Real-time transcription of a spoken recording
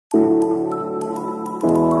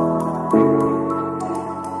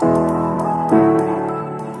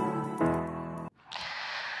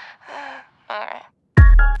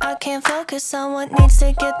focus on what needs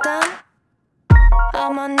to get done.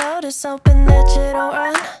 I'm on notice, hoping that you don't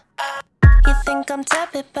run. You think I'm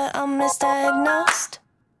tepid, but I'm misdiagnosed.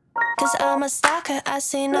 Cause I'm a stalker, I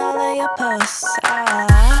seen all of your posts.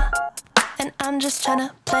 And I'm just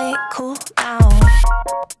tryna play it cool now.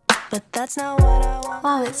 But that's not what I want.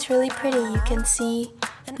 Wow, it's really pretty. You can see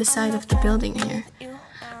the side of the building here.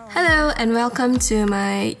 Hello and welcome to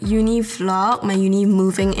my uni vlog, my uni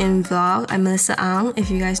moving in vlog. I'm Melissa Ang.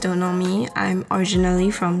 If you guys don't know me, I'm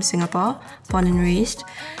originally from Singapore, born and raised.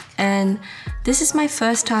 And this is my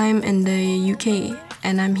first time in the UK.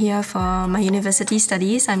 And I'm here for my university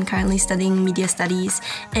studies. I'm currently studying media studies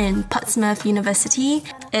in Portsmouth University.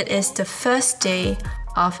 It is the first day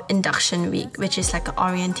of induction week, which is like an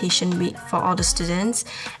orientation week for all the students.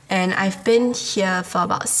 And I've been here for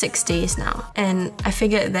about 6 days now. And I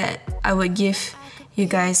figured that I would give you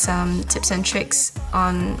guys some tips and tricks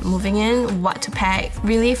on moving in, what to pack,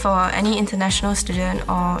 really for any international student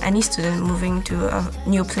or any student moving to a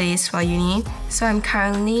new place for uni. So I'm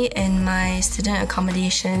currently in my student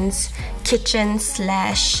accommodations kitchen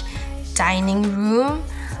slash dining room.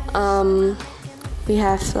 We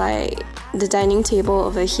have like the dining table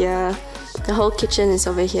over here, the whole kitchen is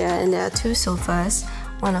over here, and there are 2 sofas,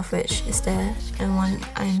 one of which is there and one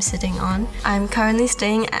I'm sitting on. I'm currently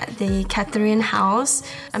staying at the Catherine house.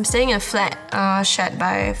 I'm staying in a flat shared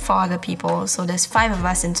by 4 other people, so there's 5 of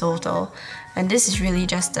us in total, and this is really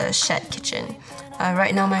just a shared kitchen.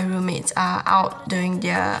 Right now my roommates are out doing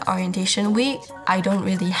their orientation week. I don't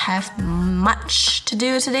really have much to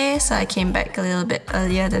do today, so I came back a little bit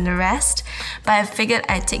earlier than the rest. But I figured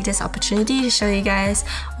I'd take this opportunity to show you guys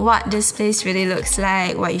what this place really looks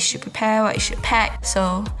like, what you should prepare, what you should pack.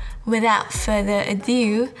 So without further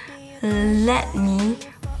ado, let me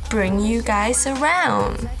bring you guys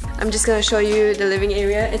around. I'm just gonna show you the living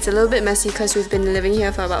area. It's a little bit messy because we've been living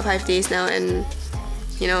here for about 5 days now, and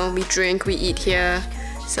you know, we drink, we eat here,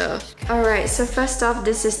 so. Alright, so first off,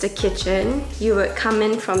 this is the kitchen. You would come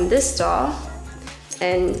in from this door,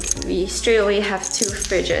 and we straight away have 2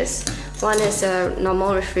 fridges. One is a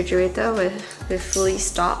normal refrigerator with fully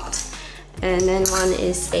stocked, and then one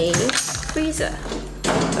is a freezer,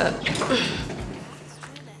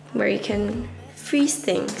 where you can freeze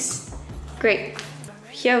things. Great.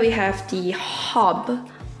 Here we have the hob,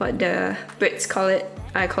 what the Brits call it.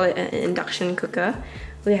 I call it an induction cooker.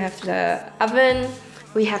 We have the oven,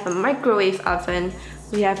 we have a microwave oven,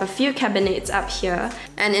 we have a few cabinets up here.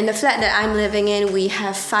 And in the flat that I'm living in, we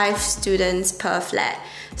have 5 students per flat.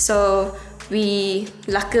 So we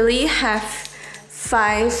luckily have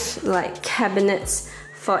 5 like cabinets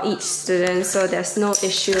for each student, so there's no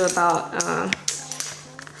issue about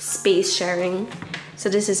space sharing. So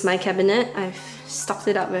this is my cabinet. I've stocked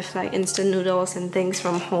it up with like instant noodles and things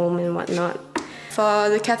from home and whatnot. For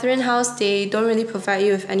the Catherine house, they don't really provide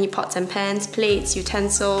you with any pots and pans, plates,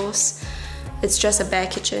 utensils. It's just a bare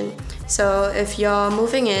kitchen. So if you're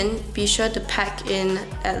moving in, be sure to pack in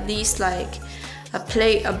at least like a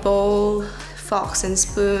plate, a bowl, forks and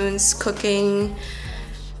spoons, cooking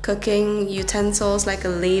utensils like a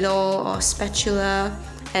ladle or spatula,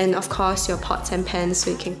 and of course your pots and pans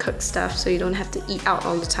so you can cook stuff so you don't have to eat out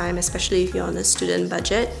all the time, especially if you're on a student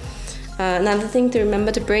budget. Another thing to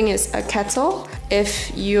remember to bring is a kettle.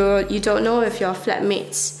 If you don't know if your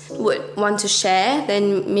flatmates would want to share,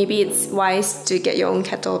 then maybe it's wise to get your own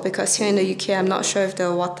kettle, because here in the UK I'm not sure if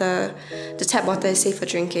the tap water is safe for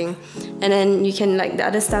drinking. And then you can like the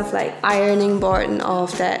other stuff like ironing board and all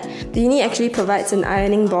of that. The uni actually provides an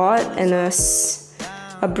ironing board and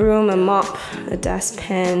a broom, a mop, a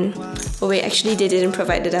dustpan. Oh wait, actually they didn't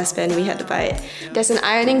provide the dustpan, we had to buy it. There's an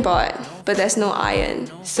ironing board, but there's no iron.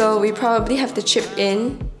 So we probably have to chip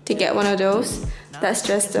in to get one of those. That's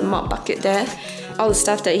just the mop bucket there. All the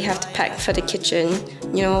stuff that you have to pack for the kitchen.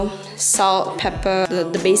 You know, salt, pepper,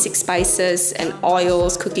 the basic spices and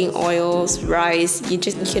oils, cooking oils, rice. You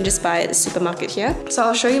can just buy it at the supermarket here. So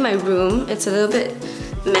I'll show you my room. It's a little bit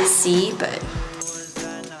messy, but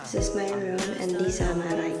this is my room, and these are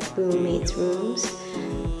my like roommates' rooms.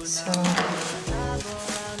 So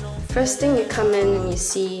first thing you come in and you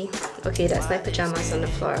see, okay, that's my pajamas on the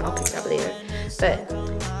floor, I'll pick it up later. But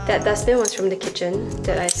that dustbin was from the kitchen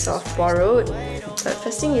that I sort of borrowed. But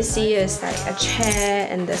first thing you see is like a chair,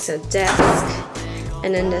 and there's a desk,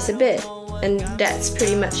 and then there's a bed. And that's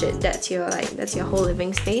pretty much it. That's your whole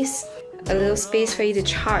living space. A little space for you to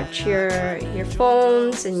charge your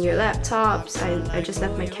phones and your laptops. I just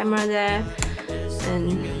left my camera there,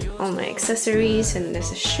 and all my accessories, and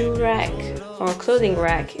there's a shoe rack or a clothing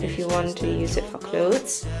rack if you want to use it for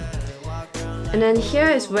clothes. And then here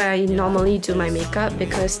is where I normally do my makeup,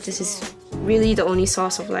 because this is really the only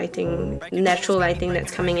source of lighting, natural lighting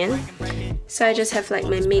that's coming in. So I just have like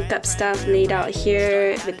my makeup stuff laid out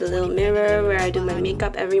here with the little mirror where I do my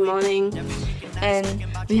makeup every morning. And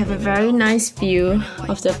we have a very nice view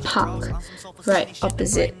of the park right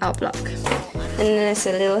opposite our block. And then there's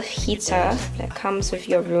a little heater that comes with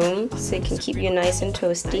your room so it can keep you nice and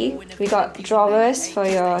toasty. We got drawers for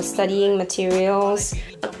your studying materials,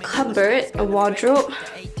 a cupboard, a wardrobe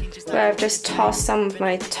where I've just tossed some of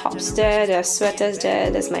my tops there, there are sweaters there,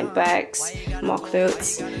 there's my bags, more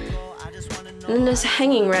clothes. And then there's a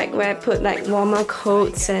hanging rack where I put like warmer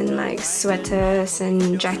coats and like sweaters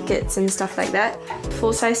and jackets and stuff like that.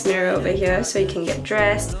 Full-size mirror over here so you can get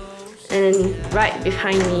dressed. And then right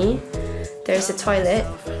behind me, there's a toilet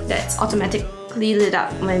that's automatically lit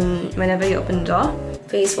up whenever you open the door.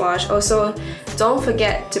 Face wash. Also, don't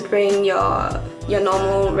forget to bring your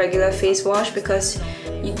normal regular face wash because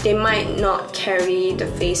they might not carry the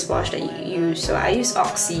face wash that you use. So I use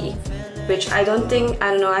Oxy, which I don't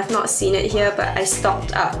know, I've not seen it here, but I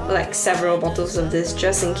stocked up like several bottles of this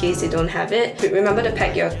just in case they don't have it. Remember to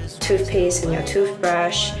pack your toothpaste and your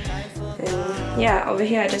toothbrush. And yeah, over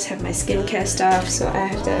here I just have my skincare stuff. So I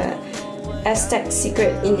have the Aztec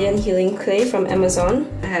Secret Indian Healing Clay from Amazon.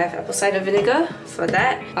 I have apple cider vinegar for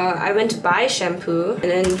that. I went to buy shampoo and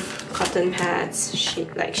then cotton pads,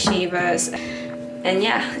 like shavers. And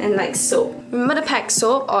yeah, and like soap. Remember to pack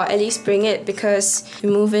soap or at least bring it because you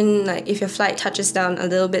move in, like if your flight touches down a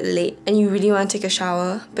little bit late and you really want to take a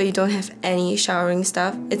shower but you don't have any showering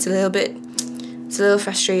stuff, it's a little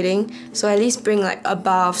frustrating. So at least bring like a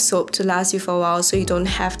bar of soap to last you for a while so you don't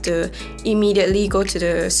have to immediately go to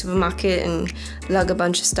the supermarket and lug a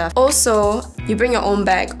bunch of stuff. Also, you bring your own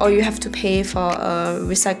bag or you have to pay for a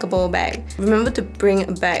recyclable bag. Remember to bring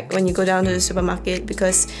a bag when you go down to the supermarket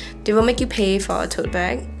because they will make you pay for a tote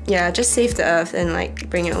bag. Yeah, just save the earth and like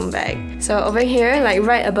bring your own bag. So over here, like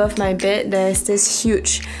right above my bed, there's this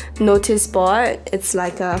huge notice board. It's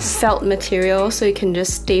like a felt material so you can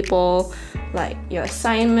just staple like your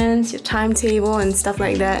assignments, your timetable and stuff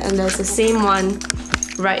like that, and there's the same one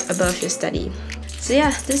right above your study. So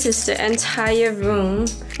yeah, this is the entire room.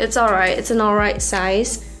 It's alright, it's an alright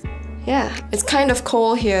size. Yeah, it's kind of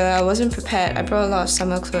cold here. I wasn't prepared. I brought a lot of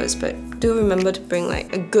summer clothes, but do remember to bring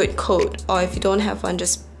like a good coat, or if you don't have one,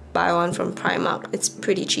 just buy one from Primark. It's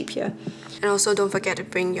pretty cheap here. And also don't forget to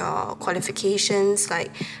bring your qualifications,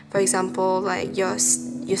 like for example, like your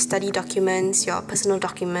study documents, your personal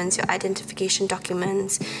documents, your identification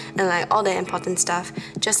documents, and like all the important stuff,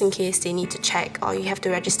 just in case they need to check or you have to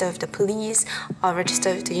register with the police or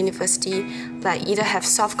register with the university. Like either have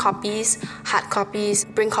soft copies, hard copies,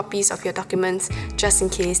 bring copies of your documents just in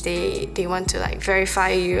case they want to like verify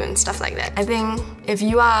you and stuff like that. I think if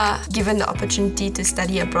you are given the opportunity to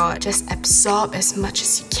study abroad, just absorb as much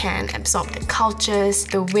as you can. Absorb the cultures,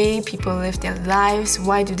 the way people live their lives,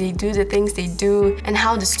 why do they do the things they do, and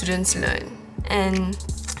how the students learn. And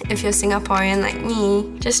if you're Singaporean like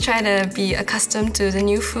me, just try to be accustomed to the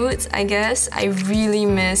new foods, I guess. I really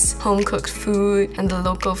miss home-cooked food and the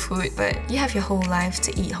local food, but you have your whole life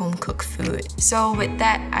to eat home-cooked food. So with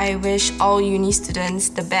that, I wish all uni students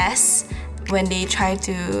the best when they try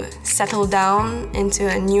to settle down into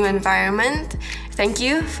a new environment. Thank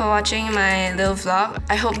you for watching my little vlog.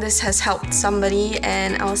 I hope this has helped somebody,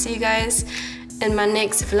 and I'll see you guys in my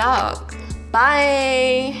next vlog.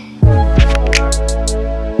 Bye!